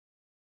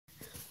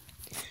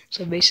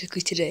So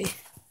basically today,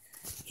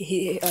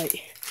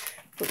 alright,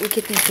 look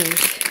at these things.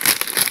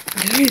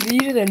 Dude,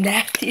 these are the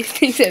nastiest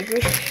things ever.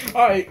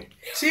 Alright,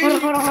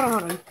 Hold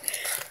on.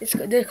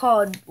 They're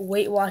called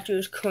Weight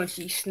Watchers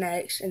Crunchy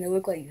Snacks, and they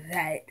look like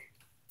that.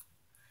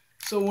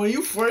 So when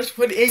you first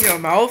put it in your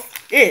mouth,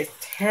 it's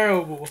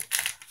terrible.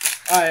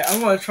 Alright,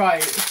 I'm gonna try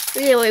it.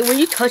 Yeah, like when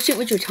you touch it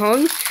with your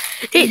tongue,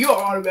 You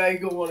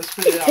automatically gonna want to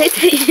spit it out.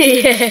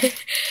 yeah.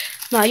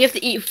 No, you have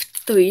to eat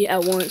 3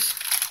 at once.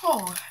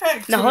 Oh,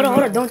 heck. Now hold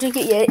on. Don't drink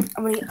it yet.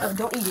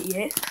 Don't eat it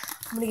yet.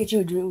 I'm gonna get you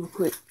a drink real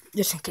quick,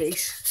 just in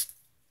case.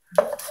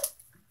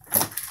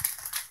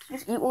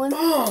 Just eat one.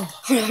 Oh,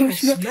 the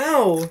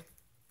smell.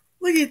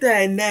 Look at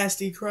that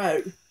nasty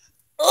crap.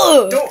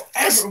 Ugh. Don't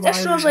ever That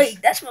smells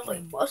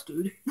like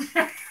mustard.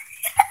 Let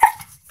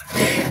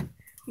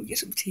me get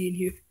some tea in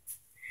here.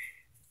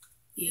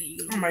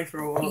 Yeah, I might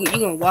throw up. You're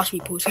gonna watch me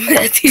pour some of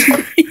that tea.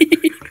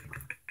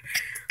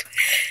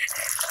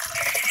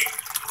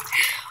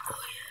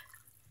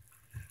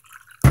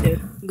 There,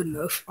 good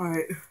enough.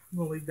 Alright, I'm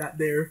gonna leave that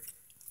there.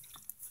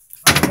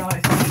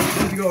 Alright guys,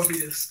 this is gonna be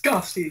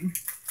disgusting.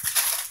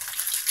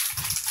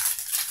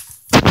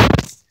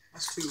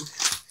 That's two.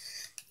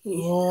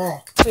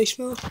 Oh. How you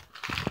smell?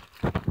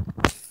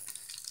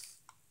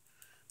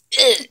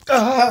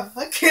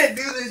 I can't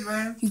do this,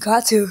 man. You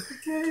got to.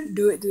 Okay.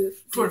 Do it.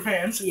 For the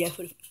fans. Yeah,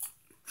 for the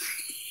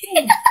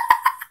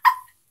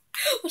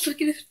Let's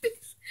look at his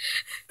face.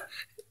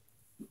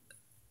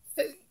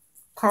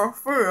 Can't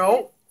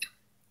feel.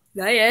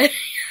 Not yet.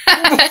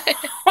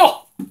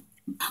 Oh.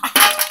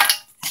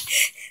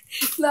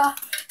 Nah.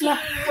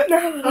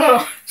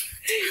 Oh.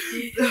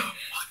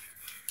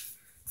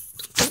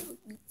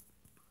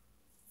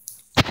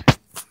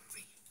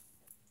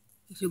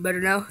 You feel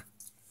better now?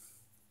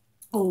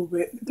 A little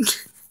bit.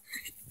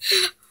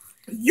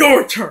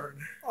 Your turn.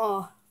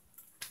 Oh.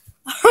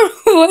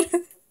 What?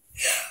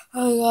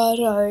 Oh god,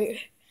 alright.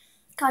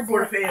 God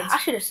For damn the it. fans. I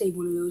should have saved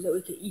one of those that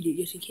we could eat it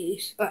just in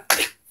case. For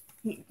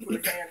the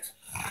fans.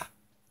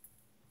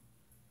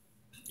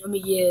 Let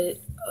me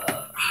get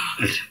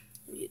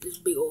this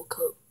big old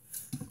cup.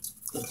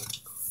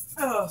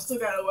 Oh, still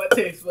got a wet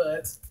taste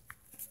buds.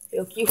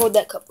 Yo, can you hold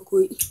that cup real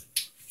quick?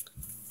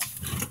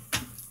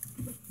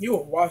 You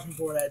were watching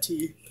for that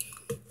tea.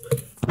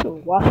 Yo,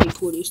 watch me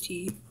pour this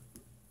tea.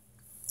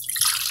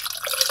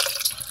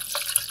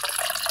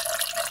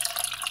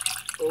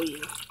 Oh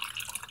yeah.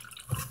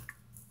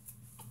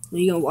 Now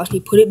you gonna watch me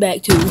put it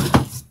back too.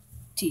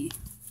 Tea.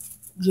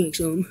 Drink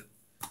some.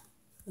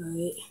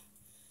 Alright.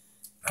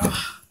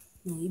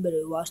 You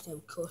better wash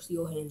them close to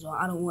your hands on.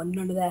 I don't want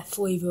none of that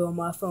flavor on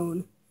my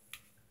phone.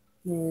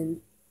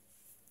 Then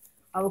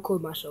I'll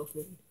record myself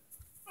in.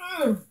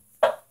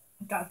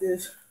 Got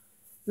this.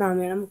 Nah,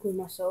 man, I'm recording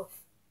myself.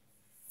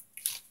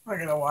 I'm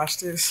gonna watch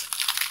this.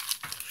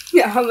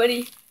 Yeah, how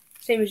many?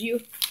 Same as you?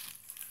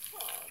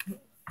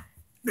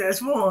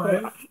 That's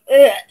one.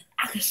 I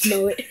can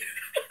smell it.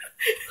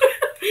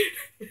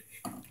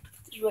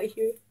 It's right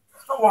here.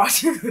 I'm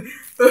watching.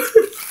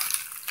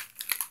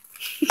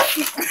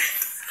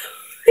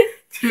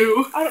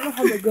 2. I don't know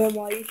how my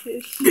grandma eats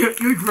this.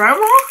 Your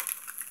grandma?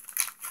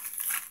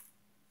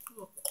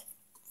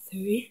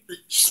 3.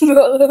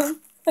 Smell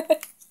them.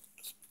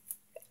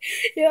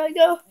 Here I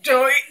go.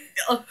 Joey,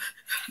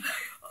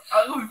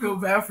 I don't feel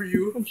bad for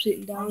you. I'm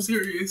sitting down. I'm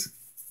serious.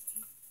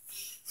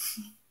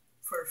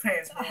 For the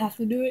fans, I man. have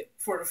to do it.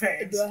 For the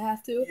fans. Do I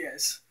have to?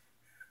 Yes.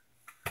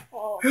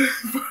 Oh.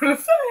 For the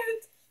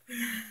fans.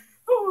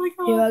 Oh my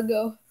god. Here I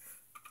go.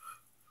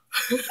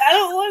 I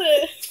don't want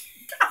it.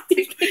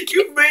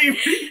 You made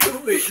me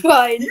do it.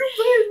 Fine. You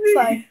made me.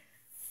 Fine.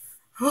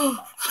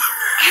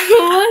 I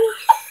don't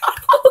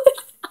want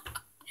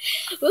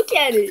it. Look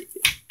at it.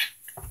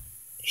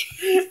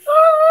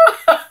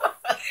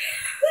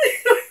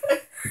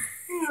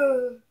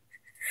 Oh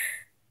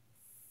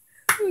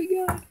my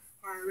god.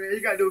 Alright, man,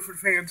 you gotta do it for the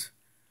fans.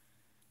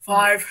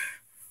 5,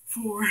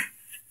 4,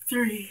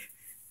 3,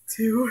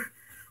 2,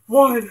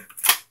 1.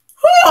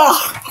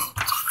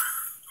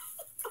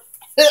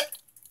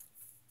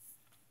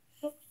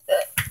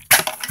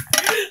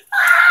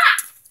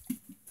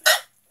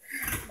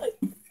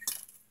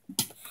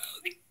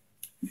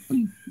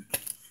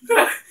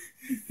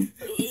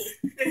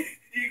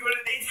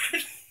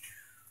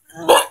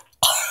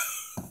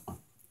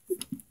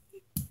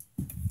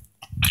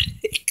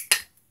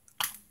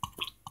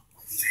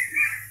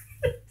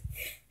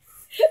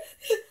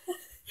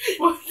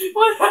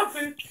 What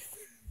happened?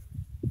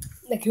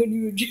 I couldn't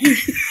even drink.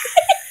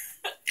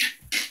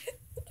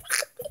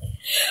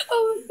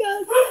 Oh my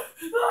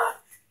god.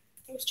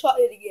 Let's try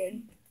it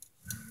again.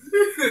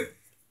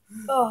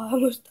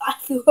 Oh, I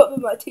threw up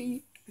in my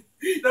tea.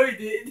 No, you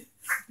did.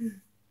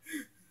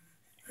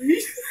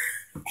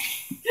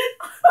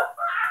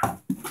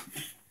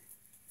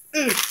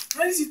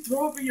 How did you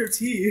throw up in your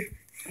tea?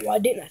 Why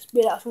didn't I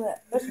spit out some of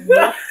that? That's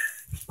enough.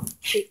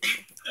 Shit.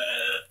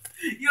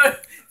 You know,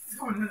 it's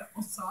going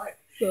outside.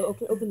 So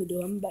open the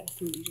door. I'm about to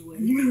throw these away.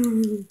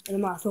 And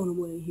I'm not throwing them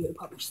away in here. It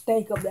probably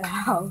stank up the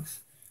house.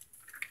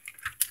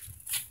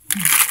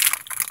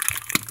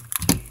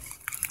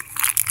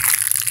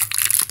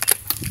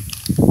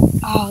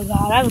 Oh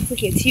god, I'm a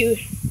freaking tear.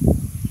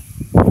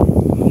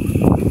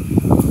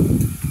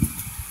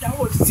 That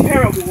was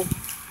terrible.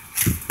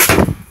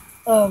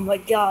 Oh my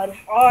god.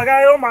 Oh, I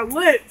got it on my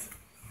lips.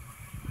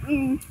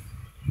 I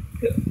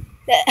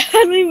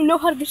don't even know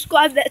how to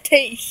describe that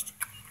taste.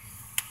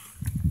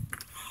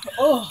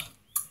 Oh,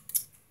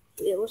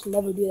 Yeah, let's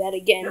never do that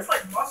again. that's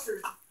like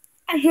mustard.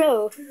 I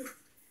know.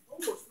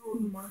 Almost threw it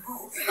in my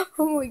mouth.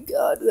 Oh my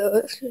god,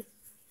 though.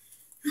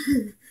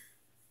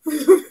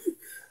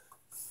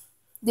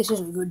 This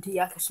isn't good tea.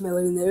 I can smell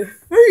it in there.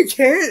 No, you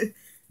can't.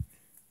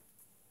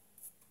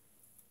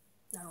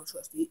 I don't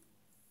trust it.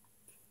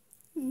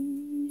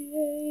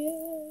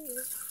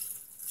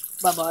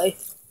 Bye bye.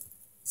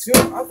 So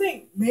I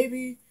think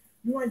maybe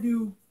you might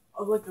do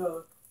like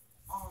a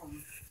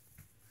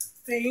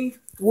thing.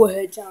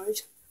 Warhead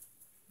challenge.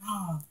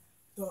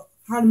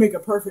 How to make a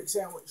perfect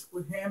sandwich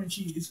with ham and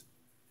cheese.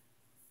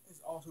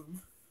 It's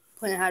awesome.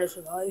 Playing how to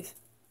survive.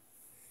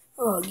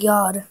 Oh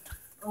god.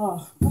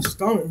 Oh, my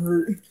stomach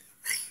hurt.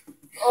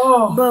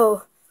 Oh,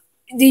 Bro,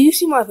 did you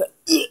see my...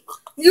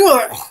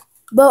 yeah.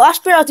 Bro, I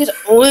spit out this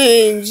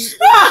orange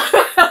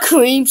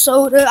cream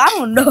soda. I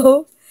don't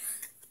know.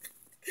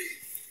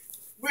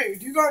 Wait,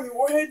 do you got any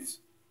warheads?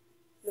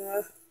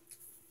 Nah.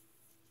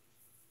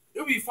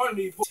 It'll be fun to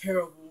be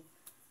terrible.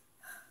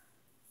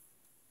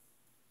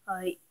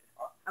 Alright.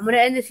 I'm gonna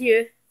end this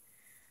here.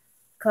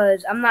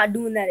 Cause I'm not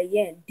doing that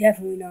again.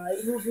 Definitely not.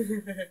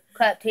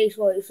 Crap tastes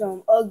like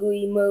some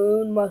ugly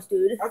maroon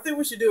mustard. I think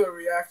we should do a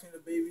reaction to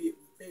baby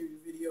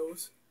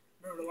videos.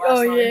 Remember the last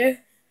time? Yeah.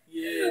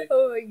 Yeah.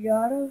 Oh my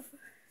god.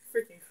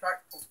 Freaking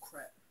crack. Oh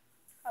crap.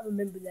 I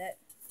remember that.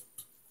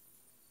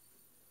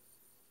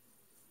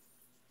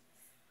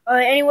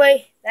 Alright,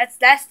 anyway, that's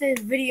this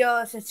video.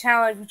 It's a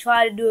challenge. We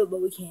try to do it,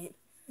 but we can't.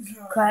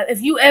 Crap.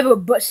 If you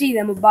ever see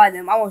them or buy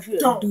them, I want you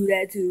to do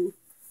that too.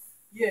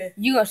 Yeah.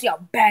 You're gonna see how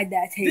bad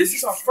that tastes. This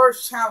is our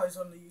first challenge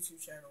on the YouTube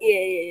channel.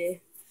 Yeah.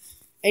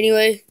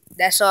 Anyway,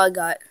 that's all I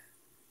got.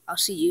 I'll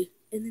see you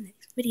in the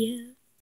next video.